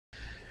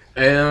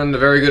And a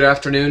very good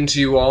afternoon to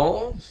you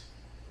all.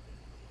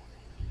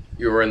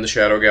 You are in the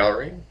Shadow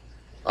Gallery.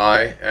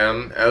 I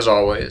am, as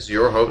always,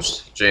 your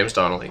host, James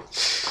Donnelly.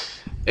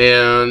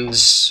 And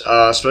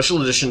a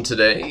special edition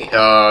today,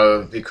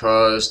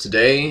 because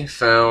today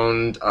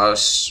found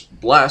us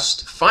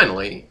blessed,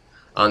 finally,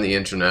 on the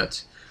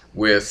internet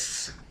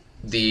with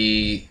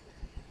the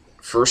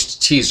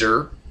first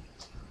teaser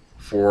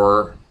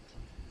for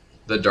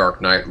The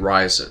Dark Knight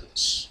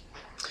Rises.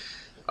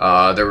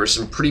 There were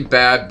some pretty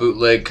bad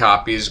bootleg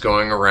copies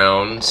going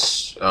around.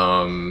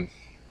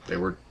 They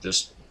were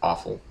just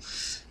awful.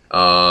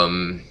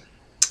 And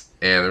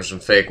there's some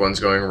fake ones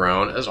going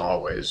around, as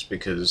always,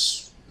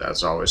 because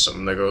that's always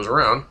something that goes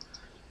around.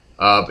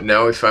 But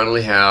now we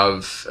finally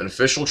have an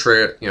official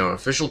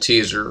official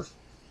teaser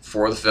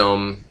for the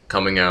film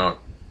coming out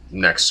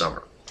next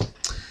summer.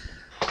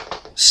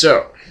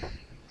 So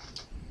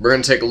we're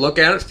going to take a look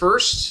at it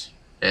first,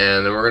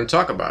 and then we're going to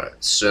talk about it.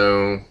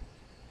 So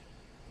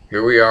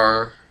here we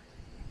are.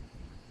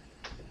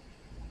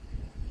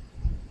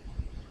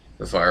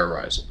 The Fire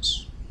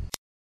Rises.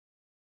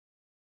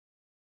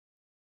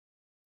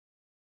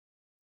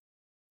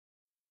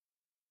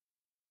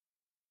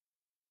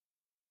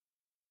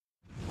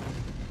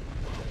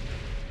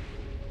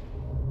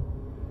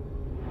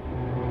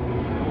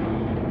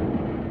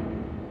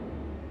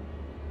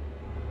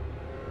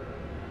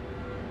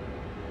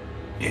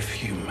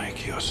 If you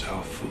make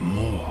yourself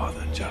more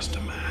than just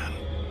a man,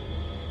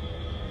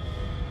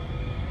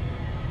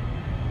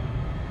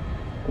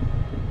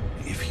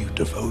 if you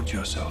devote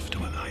yourself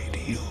to an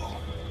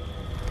ideal,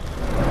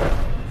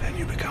 then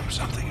you become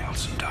something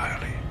else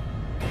entirely.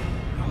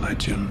 A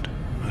legend,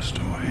 Mr.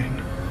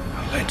 Wayne.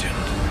 A legend.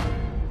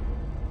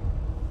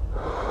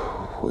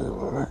 We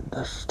were in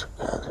this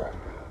together.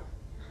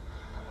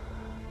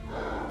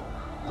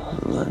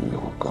 And then you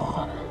were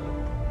gone.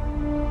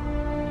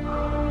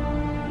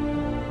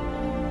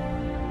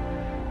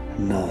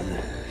 Now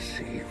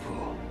there's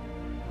evil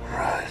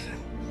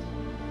rising.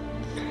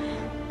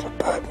 The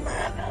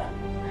Batman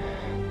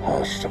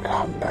has to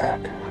come back.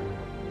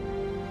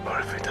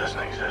 What if it doesn't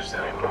exist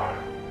anymore?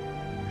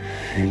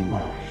 He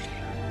must.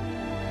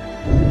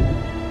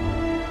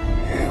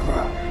 He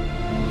must.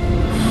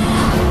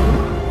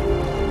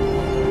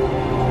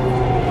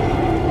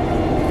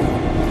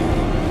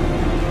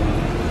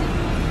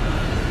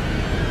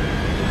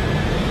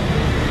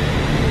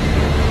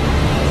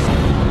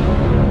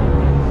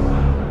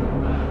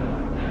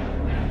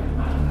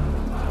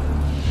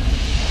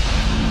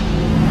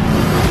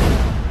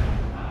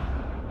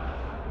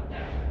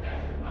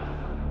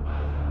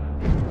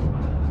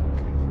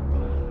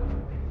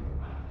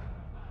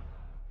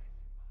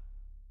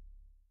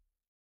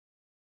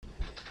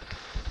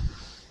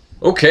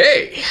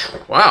 Okay,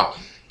 wow.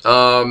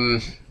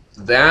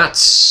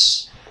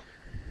 That's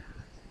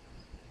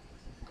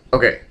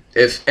okay.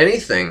 If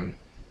anything,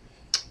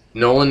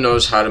 Nolan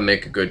knows how to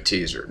make a good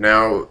teaser.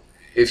 Now,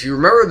 if you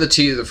remember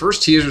the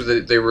first teaser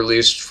that they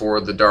released for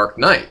The Dark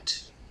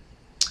Knight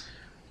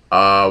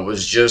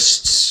was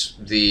just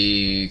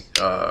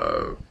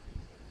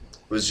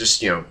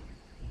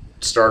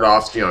start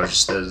off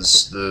just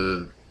as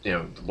the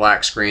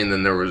black screen.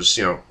 Then there was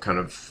kind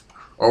of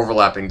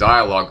overlapping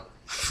dialogue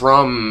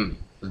from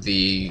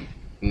the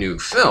new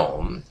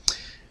film,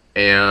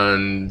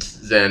 and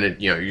then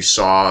you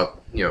saw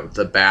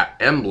the bat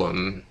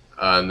emblem,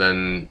 and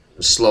then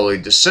slowly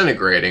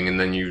disintegrating, and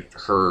then you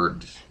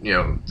heard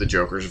the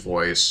Joker's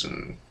voice,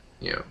 and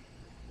you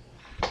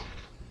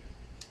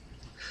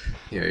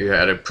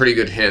had a pretty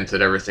good hint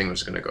that everything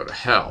was going to go to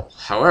hell.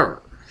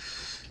 However,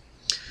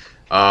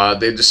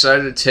 they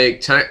decided to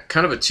take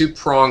kind of a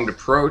two-pronged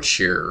approach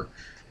here.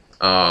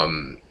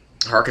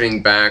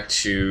 Harkening back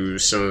to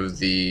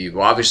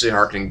obviously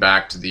harkening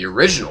back to the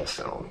original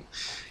film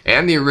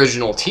and the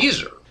original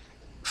teaser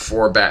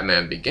for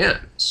Batman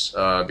Begins,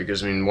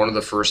 because one of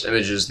the first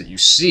images that you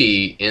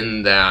see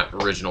in that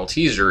original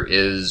teaser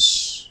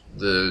is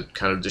the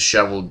kind of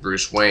disheveled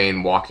Bruce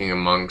Wayne walking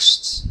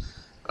amongst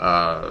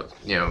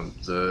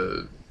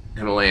the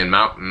Himalayan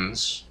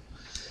mountains,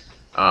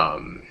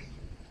 and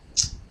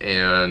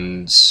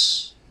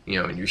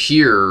you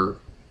hear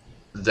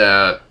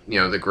that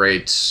the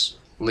great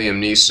Liam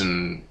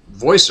Neeson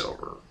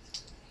voiceover,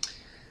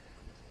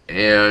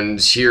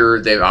 and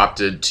here they've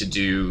opted to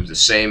do the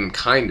same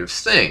kind of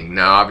thing.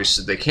 Now,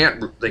 obviously, they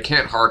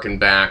can't harken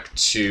back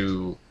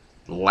to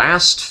the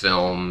last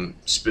film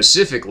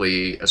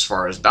specifically as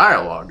far as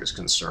dialogue is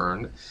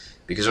concerned,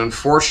 because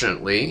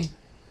unfortunately,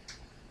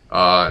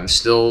 and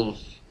still,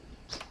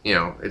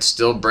 it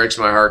still breaks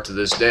my heart to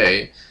this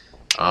day.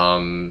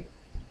 The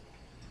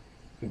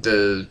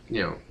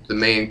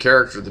main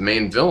character, the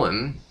main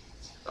villain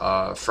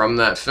from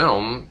that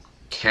film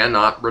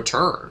cannot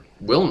return,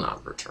 will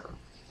not return.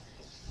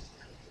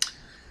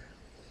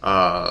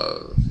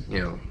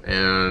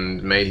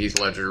 And may Heath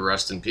Ledger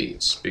rest in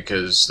peace,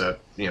 because that,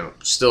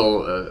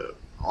 still a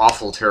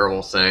awful,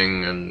 terrible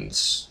thing, and,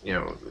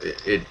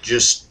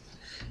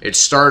 it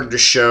started to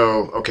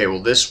show, okay,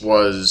 well, this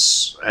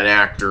was an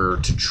actor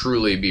to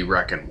truly be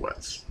reckoned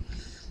with.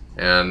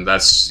 And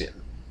that's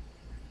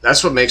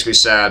what makes me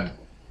sad,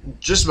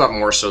 just about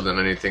more so than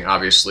anything.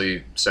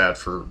 Obviously sad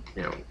for,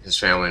 you know, his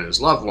family and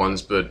his loved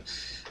ones, but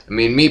I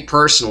mean, me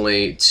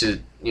personally, to,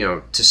 you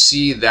know, to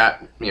see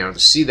that, you know, to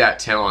see that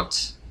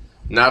talent,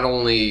 not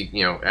only,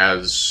 you know,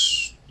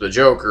 as the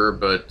Joker,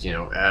 but, you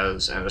know,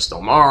 as Ennis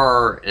Del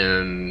Mar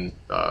in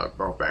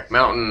Brokeback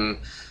Mountain.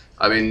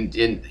 I mean,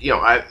 you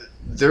know,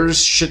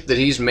 there's shit that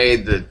he's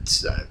made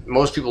that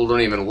most people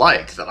don't even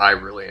like that I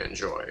really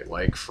enjoy.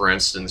 Like, for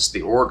instance,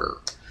 The Order.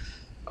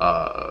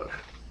 You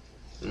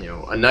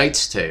know, A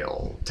Knight's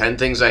Tale, 10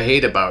 Things I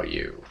Hate About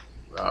You,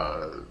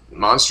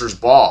 Monsters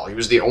Ball. He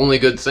was the only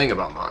good thing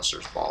about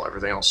Monsters Ball.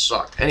 Everything else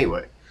sucked.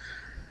 Anyway,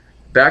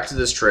 back to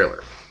this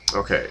trailer.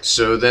 Okay,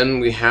 so then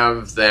we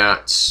have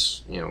that,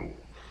 you know,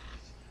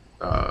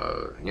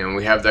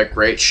 we have that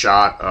great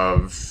shot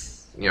of,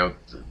 you know,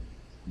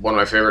 one of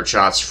my favorite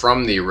shots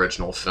from the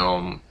original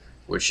film,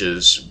 which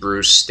is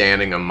Bruce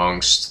standing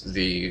amongst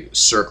the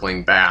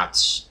circling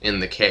bats in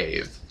the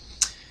cave.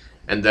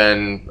 And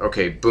then,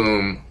 okay,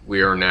 boom,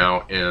 we are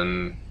now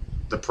in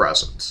the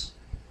present.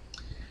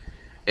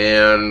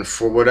 And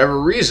for whatever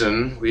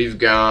reason, we've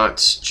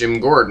got Jim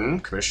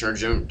Gordon,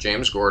 Commissioner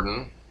James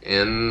Gordon,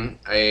 in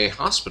a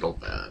hospital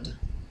bed,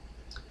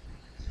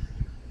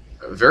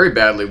 very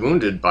badly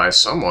wounded by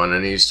someone,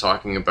 and he's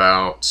talking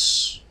about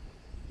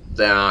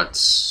that.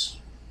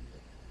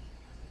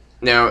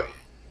 Now,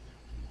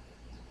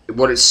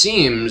 what it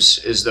seems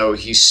is though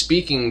he's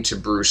speaking to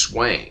Bruce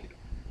Wayne,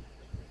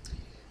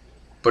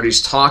 but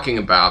he's talking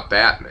about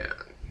Batman.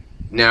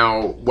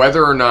 Now,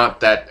 whether or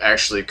not that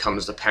actually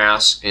comes to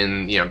pass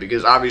in, you know,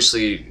 because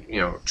obviously, you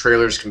know,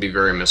 trailers can be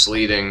very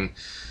misleading.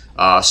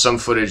 Some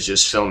footage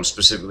is filmed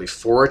specifically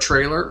for a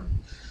trailer.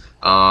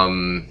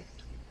 You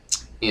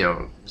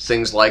know,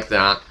 things like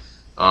that.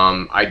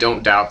 I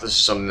don't doubt this is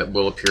something that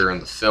will appear in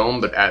the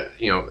film, but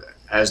you know,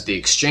 as the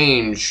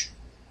exchange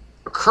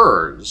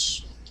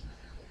occurs,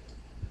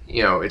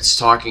 you know, it's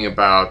talking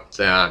about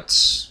that,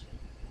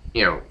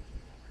 you know,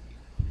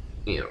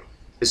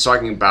 it's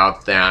talking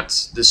about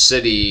that the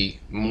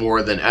city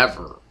more than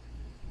ever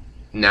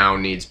now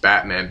needs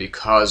Batman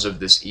because of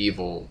this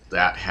evil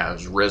that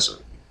has risen.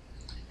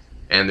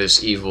 And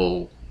this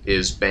evil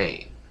is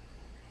Bane.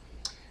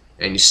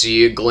 And you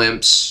see a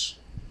glimpse,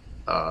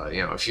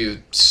 you know, if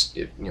you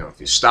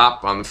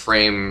stop on the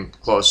frame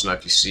close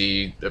enough, you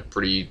see a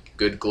pretty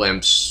good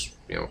glimpse,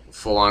 you know,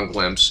 full-on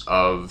glimpse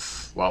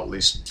of, well, at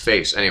least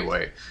face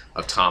anyway,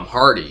 of Tom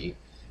Hardy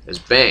as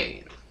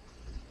Bane.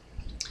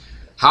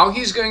 How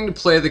he's going to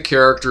play the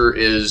character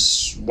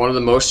is one of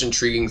the most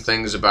intriguing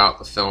things about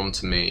the film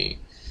to me.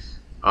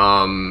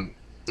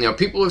 You know,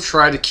 people have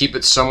tried to keep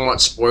it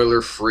somewhat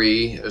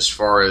spoiler-free as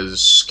far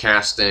as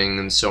casting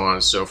and so on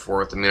and so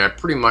forth. I mean, I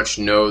pretty much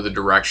know the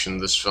direction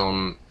this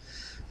film...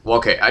 Well,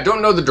 okay, I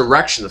don't know the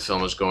direction the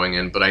film is going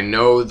in, but I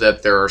know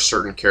that there are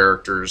certain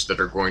characters that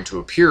are going to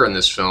appear in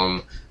this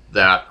film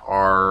that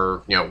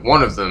are, you know,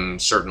 one of them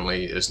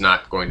certainly is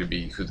not going to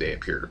be who they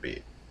appear to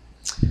be.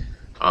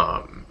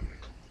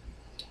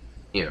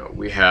 You know,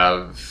 we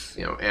have,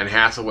 you know, Anne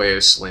Hathaway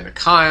as Selena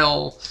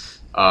Kyle.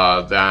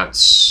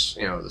 That's,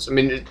 you know, I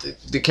mean,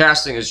 the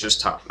casting is just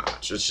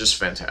top-notch. It's just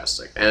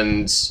fantastic.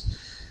 And,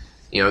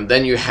 you know,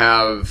 then you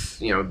have,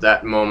 you know,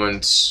 that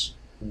moment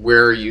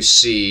where you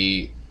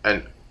see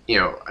an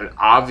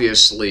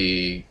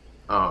obviously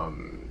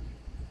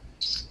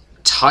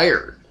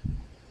tired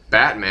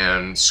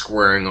Batman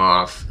squaring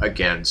off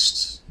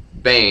against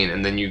Bane,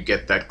 and then you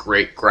get that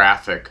great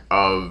graphic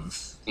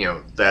of, you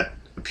know, that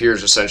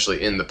appears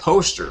essentially in the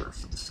poster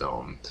for the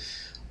film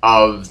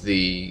of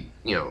the,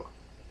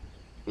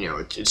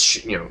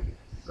 it's kind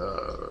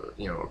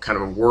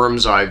of a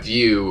worm's eye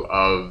view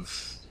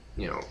of,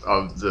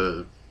 of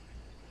the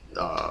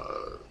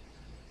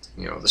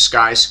the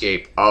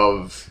skyscape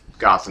of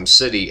Gotham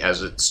City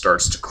as it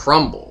starts to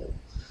crumble.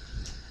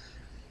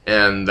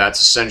 And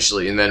that's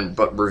essentially, and then,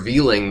 but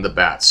revealing the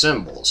bat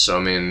symbol. So,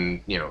 I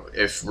mean,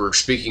 if we're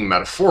speaking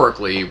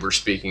metaphorically, we're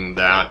speaking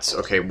that,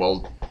 okay,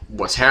 well,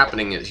 what's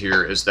happening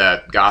here is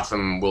that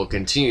Gotham will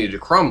continue to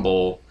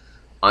crumble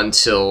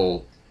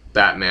until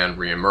Batman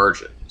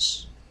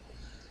reemerges.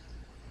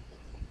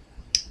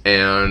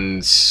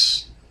 And,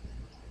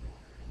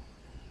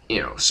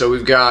 so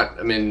we've got,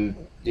 I mean,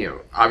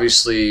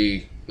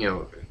 obviously,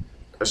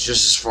 it's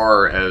just as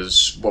far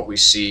as what we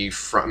see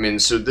from, I mean,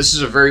 so this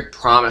is a very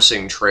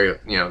promising trailer,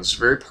 it's a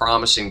very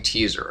promising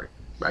teaser.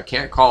 I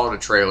can't call it a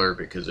trailer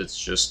because it's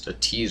just a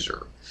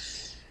teaser.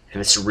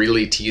 And it's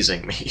really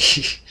teasing me.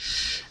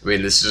 I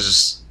mean, this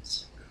is,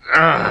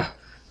 I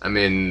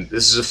mean,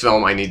 this is a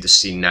film I need to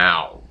see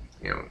now.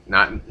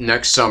 Not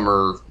next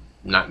summer,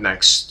 not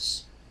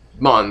next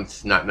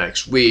month, not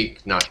next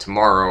week, not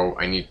tomorrow.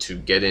 I need to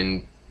get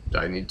into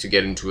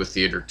a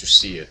theater to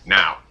see it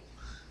now.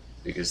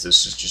 Because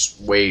this is just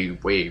way,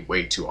 way,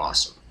 way too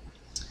awesome.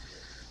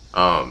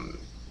 I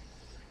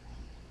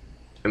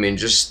mean,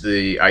 just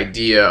the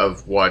idea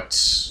of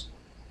what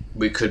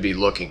we could be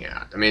looking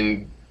at. I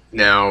mean,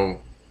 now,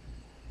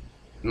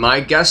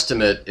 my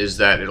guesstimate is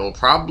that it'll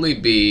probably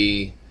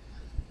be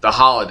the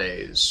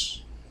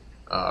holidays,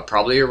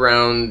 probably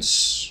around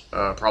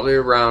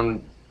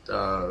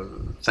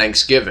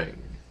Thanksgiving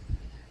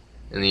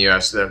in the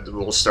U.S. that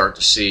we'll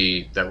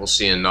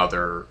see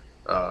another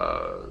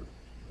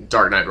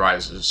Dark Knight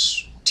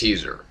Rises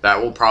teaser.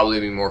 That will probably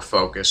be more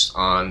focused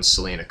on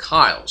Selina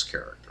Kyle's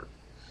character.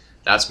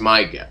 That's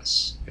my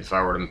guess. If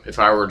I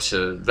were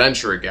to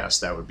venture a guess,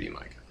 that would be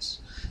my guess.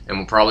 And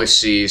we'll probably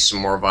see some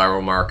more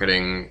viral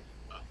marketing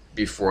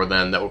before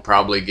then that will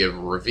probably give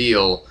a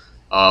reveal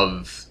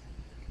of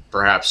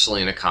perhaps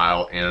Selina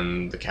Kyle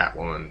in the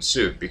Catwoman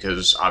suit,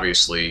 because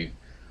obviously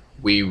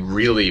we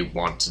really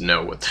want to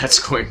know what that's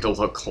going to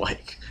look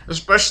like,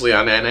 especially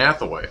on Anne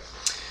Hathaway.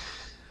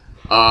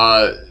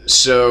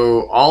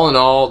 So all in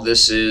all,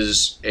 this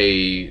is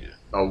a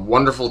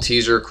wonderful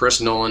teaser. Chris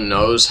Nolan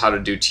knows how to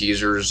do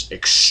teasers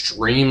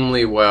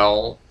extremely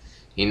well.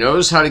 He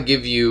knows how to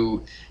give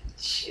you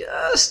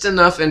just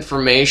enough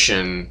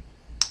information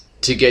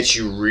to get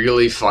you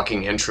really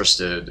fucking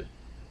interested,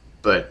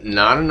 but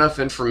not enough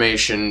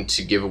information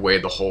to give away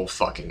the whole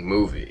fucking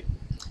movie.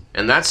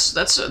 And that's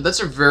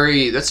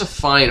a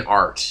fine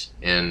art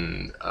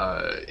in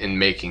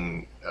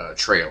making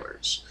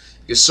trailers.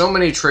 Because so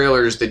many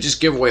trailers, they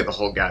just give away the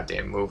whole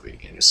goddamn movie,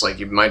 and it's like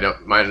you might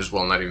as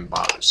well not even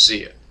bother to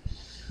see it.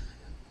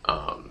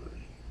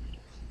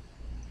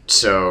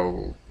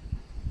 So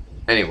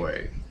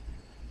anyway,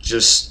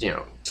 just, you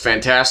know,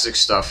 fantastic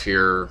stuff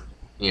here.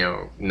 You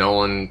know,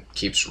 Nolan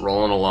keeps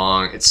rolling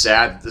along. It's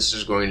sad that this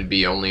is going to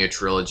be only a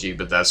trilogy,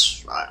 but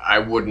I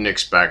wouldn't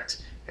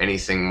expect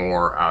anything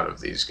more out of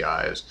these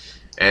guys.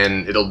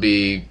 And it'll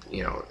be,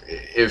 you know,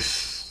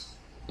 if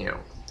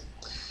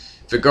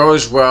it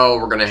goes well,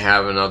 we're going to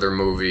have another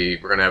movie.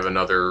 We're going to have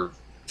another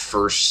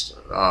first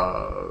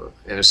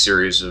in a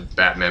series of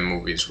Batman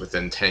movies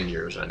within 10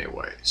 years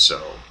anyway.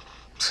 So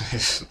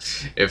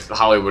if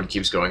Hollywood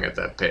keeps going at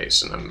that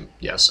pace, and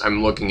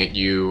I'm looking at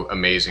you,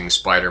 Amazing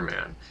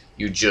Spider-Man.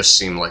 You just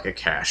seem like a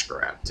cash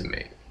grab to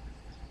me.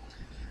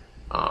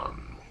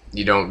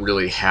 You don't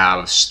really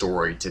have a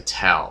story to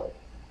tell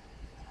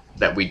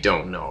that we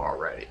don't know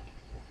already.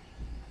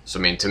 So,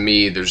 I mean, to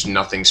me, there's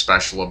nothing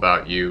special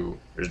about you.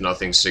 There's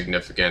nothing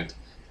significant.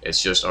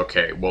 It's just,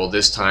 okay, well,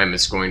 this time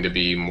it's going to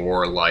be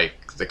more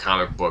like the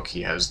comic book.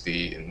 He has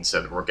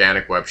instead of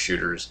organic web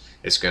shooters,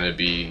 it's going to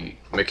be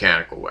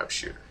mechanical web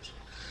shooters.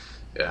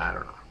 Yeah, I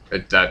don't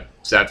know.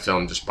 That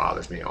film just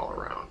bothers me all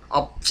around.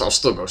 I'll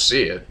still go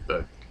see it,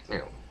 but, you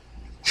know,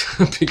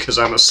 because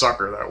I'm a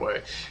sucker that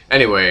way.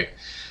 Anyway,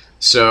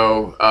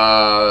 so,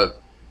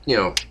 you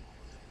know,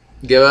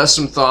 give us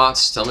some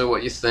thoughts. Tell me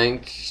what you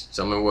think.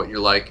 Tell me what you're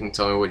liking.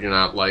 Tell me what you're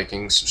not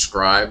liking.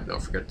 Subscribe.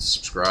 Don't forget to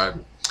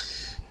subscribe.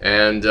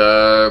 And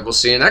we'll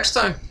see you next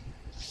time.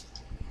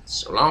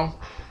 So long.